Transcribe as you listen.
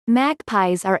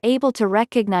Magpies are able to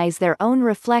recognize their own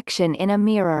reflection in a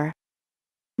mirror.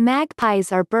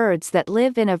 Magpies are birds that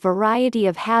live in a variety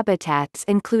of habitats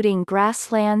including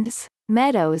grasslands,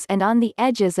 meadows and on the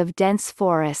edges of dense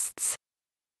forests.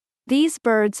 These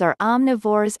birds are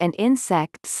omnivores and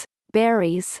insects,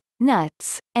 berries,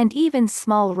 nuts, and even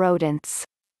small rodents.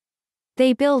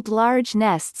 They build large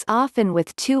nests often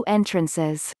with two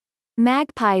entrances.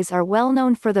 Magpies are well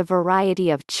known for the variety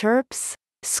of chirps,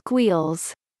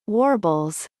 squeals,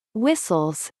 warbles,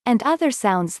 whistles, and other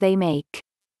sounds they make.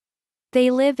 They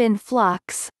live in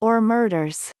flocks, or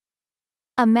murders.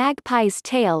 A magpie's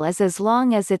tail is as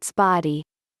long as its body.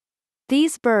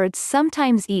 These birds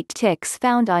sometimes eat ticks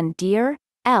found on deer,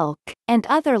 elk, and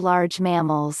other large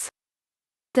mammals.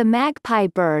 The magpie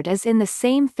bird is in the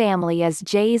same family as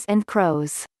jays and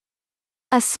crows.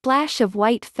 A splash of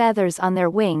white feathers on their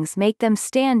wings make them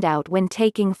stand out when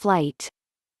taking flight.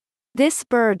 This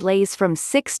bird lays from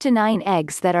 6 to 9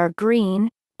 eggs that are green,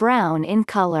 brown in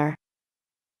color.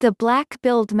 The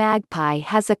black-billed magpie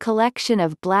has a collection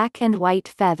of black and white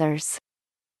feathers.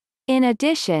 In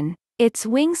addition, its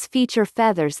wings feature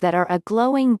feathers that are a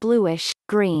glowing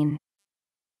bluish-green.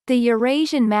 The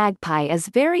Eurasian magpie is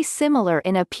very similar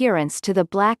in appearance to the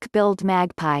black-billed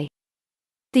magpie.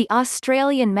 The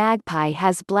Australian magpie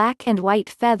has black and white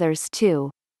feathers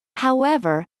too.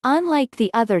 However, unlike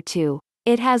the other two,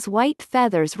 it has white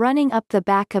feathers running up the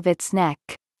back of its neck.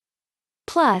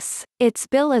 Plus, its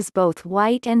bill is both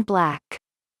white and black.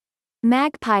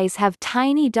 Magpies have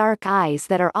tiny dark eyes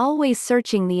that are always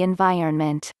searching the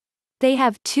environment. They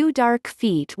have 2 dark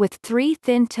feet with 3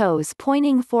 thin toes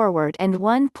pointing forward and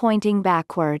 1 pointing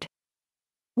backward.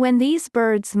 When these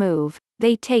birds move,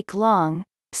 they take long,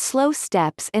 slow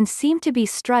steps and seem to be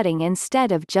strutting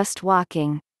instead of just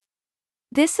walking.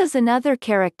 This is another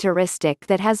characteristic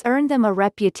that has earned them a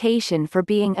reputation for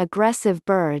being aggressive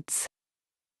birds.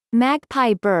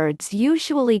 Magpie birds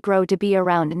usually grow to be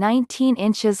around 19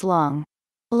 inches long.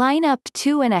 Line up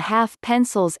 2.5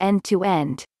 pencils end to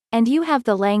end, and you have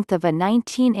the length of a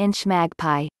 19-inch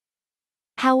magpie.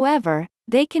 However,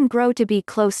 they can grow to be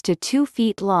close to 2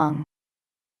 feet long.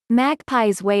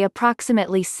 Magpies weigh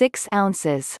approximately 6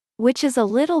 ounces, which is a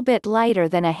little bit lighter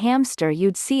than a hamster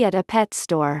you'd see at a pet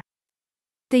store.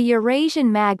 The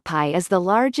Eurasian magpie is the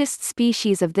largest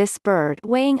species of this bird,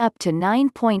 weighing up to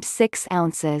 9.6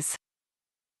 ounces.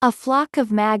 A flock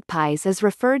of magpies is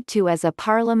referred to as a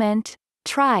parliament,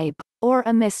 tribe, or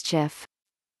a mischief.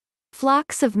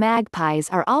 Flocks of magpies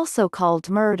are also called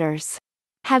murders.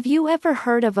 Have you ever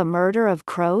heard of a murder of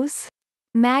crows?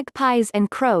 Magpies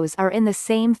and crows are in the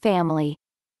same family.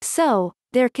 So,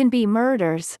 there can be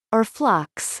murders, or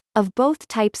flocks, of both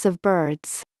types of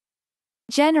birds.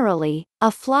 Generally, a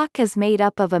flock is made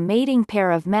up of a mating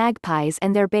pair of magpies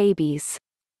and their babies.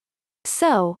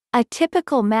 So, a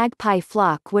typical magpie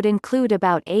flock would include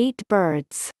about 8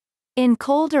 birds. In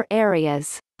colder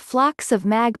areas, flocks of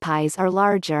magpies are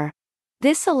larger.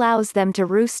 This allows them to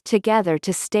roost together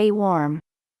to stay warm.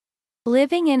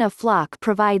 Living in a flock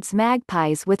provides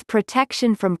magpies with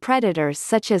protection from predators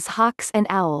such as hawks and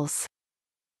owls.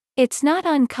 It's not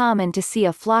uncommon to see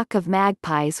a flock of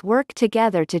magpies work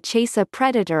together to chase a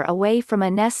predator away from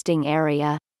a nesting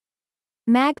area.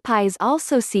 Magpies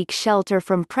also seek shelter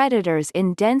from predators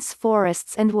in dense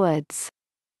forests and woods.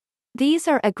 These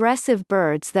are aggressive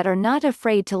birds that are not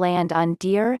afraid to land on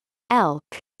deer,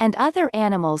 elk, and other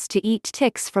animals to eat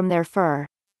ticks from their fur.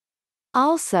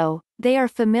 Also, they are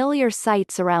familiar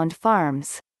sights around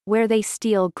farms, where they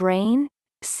steal grain,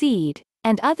 seed,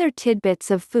 and other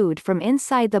tidbits of food from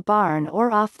inside the barn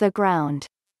or off the ground.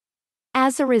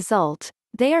 As a result,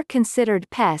 they are considered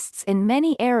pests in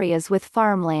many areas with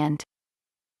farmland.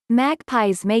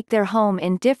 Magpies make their home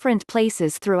in different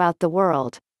places throughout the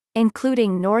world,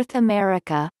 including North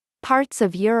America, parts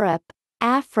of Europe,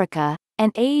 Africa,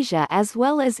 and Asia as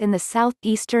well as in the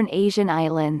southeastern Asian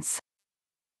islands.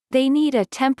 They need a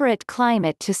temperate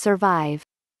climate to survive.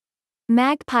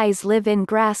 Magpies live in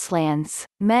grasslands,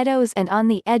 meadows and on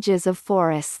the edges of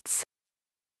forests.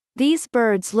 These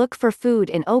birds look for food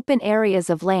in open areas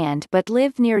of land but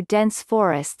live near dense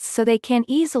forests so they can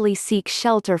easily seek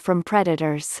shelter from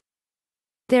predators.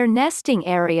 Their nesting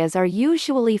areas are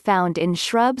usually found in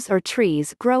shrubs or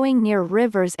trees growing near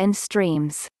rivers and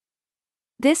streams.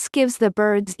 This gives the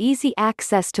birds easy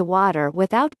access to water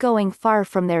without going far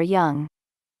from their young.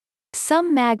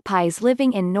 Some magpies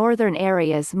living in northern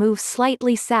areas move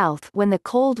slightly south when the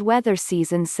cold weather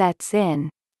season sets in.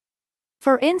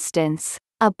 For instance,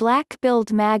 a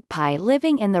black-billed magpie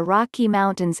living in the Rocky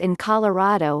Mountains in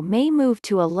Colorado may move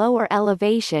to a lower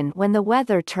elevation when the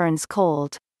weather turns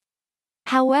cold.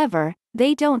 However,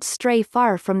 they don't stray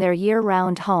far from their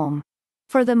year-round home.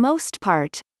 For the most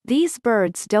part, these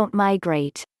birds don't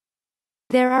migrate.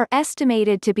 There are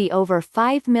estimated to be over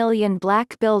 5 million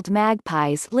black-billed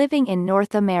magpies living in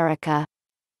North America.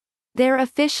 Their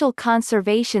official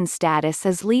conservation status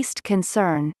is least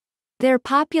concern. Their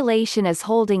population is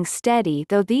holding steady,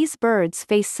 though these birds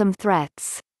face some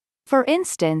threats. For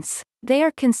instance, they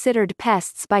are considered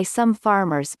pests by some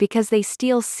farmers because they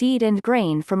steal seed and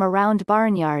grain from around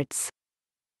barnyards.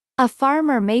 A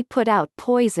farmer may put out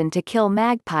poison to kill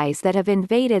magpies that have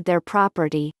invaded their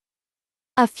property.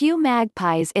 A few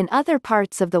magpies in other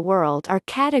parts of the world are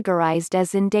categorized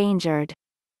as endangered.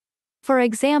 For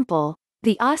example,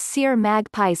 the osier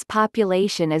magpie's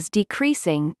population is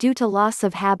decreasing due to loss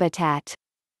of habitat.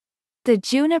 The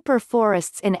juniper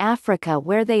forests in Africa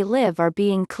where they live are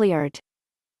being cleared.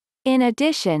 In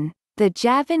addition, the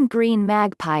Javan green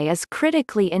magpie is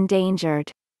critically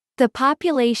endangered. The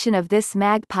population of this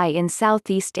magpie in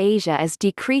Southeast Asia is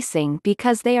decreasing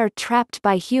because they are trapped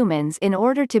by humans in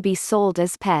order to be sold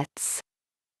as pets.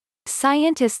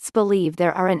 Scientists believe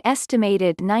there are an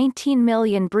estimated 19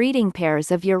 million breeding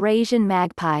pairs of Eurasian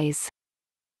magpies.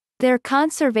 Their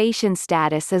conservation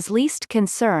status is least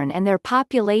concern and their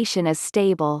population is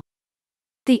stable.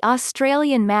 The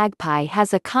Australian magpie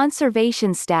has a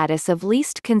conservation status of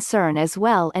least concern as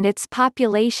well, and its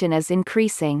population is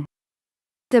increasing.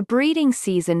 The breeding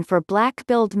season for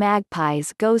black-billed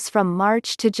magpies goes from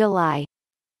March to July.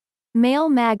 Male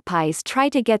magpies try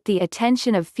to get the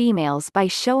attention of females by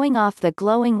showing off the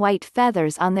glowing white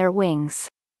feathers on their wings.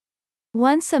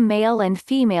 Once a male and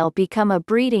female become a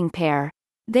breeding pair,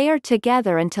 they are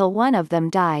together until one of them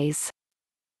dies.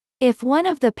 If one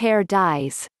of the pair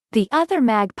dies, the other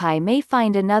magpie may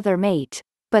find another mate,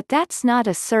 but that's not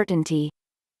a certainty.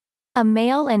 A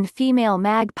male and female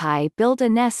magpie build a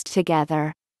nest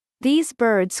together. These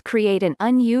birds create an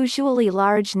unusually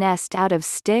large nest out of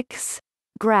sticks,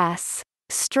 grass,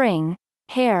 string,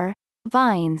 hair,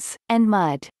 vines, and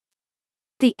mud.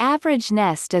 The average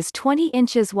nest is 20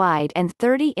 inches wide and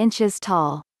 30 inches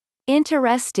tall.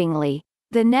 Interestingly,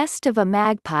 the nest of a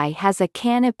magpie has a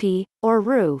canopy, or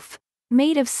roof,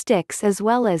 made of sticks as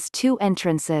well as 2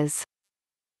 entrances.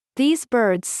 These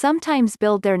birds sometimes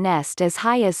build their nest as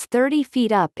high as 30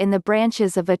 feet up in the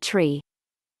branches of a tree.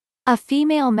 A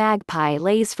female magpie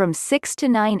lays from 6 to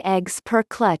 9 eggs per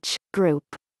clutch group.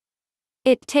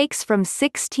 It takes from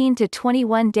 16 to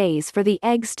 21 days for the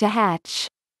eggs to hatch.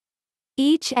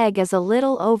 Each egg is a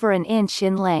little over an inch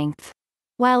in length.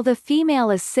 While the female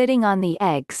is sitting on the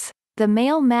eggs, the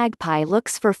male magpie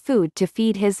looks for food to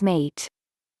feed his mate.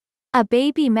 A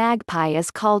baby magpie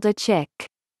is called a chick.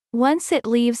 Once it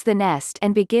leaves the nest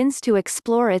and begins to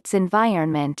explore its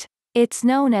environment, it's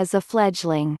known as a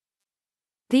fledgling.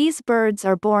 These birds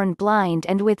are born blind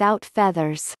and without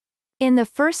feathers. In the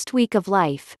first week of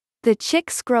life, the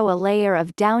chicks grow a layer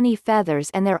of downy feathers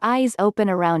and their eyes open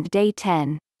around day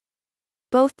 10.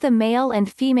 Both the male and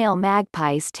female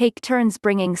magpies take turns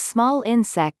bringing small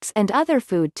insects and other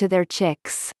food to their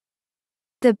chicks.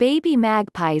 The baby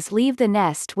magpies leave the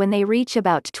nest when they reach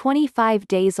about 25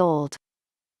 days old.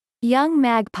 Young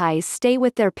magpies stay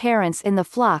with their parents in the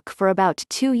flock for about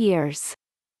 2 years.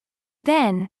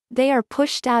 Then, they are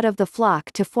pushed out of the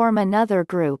flock to form another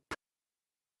group.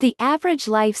 The average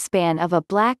lifespan of a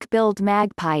black-billed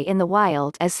magpie in the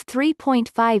wild is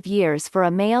 3.5 years for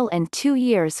a male and 2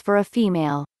 years for a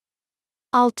female.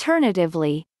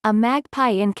 Alternatively, a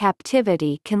magpie in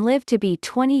captivity can live to be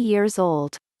 20 years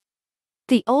old.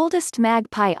 The oldest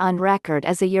magpie on record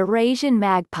is a Eurasian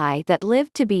magpie that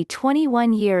lived to be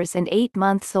 21 years and 8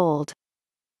 months old.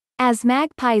 As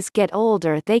magpies get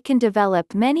older, they can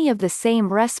develop many of the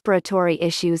same respiratory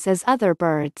issues as other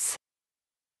birds.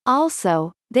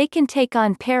 Also, they can take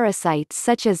on parasites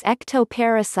such as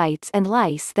ectoparasites and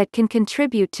lice that can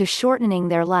contribute to shortening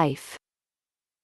their life.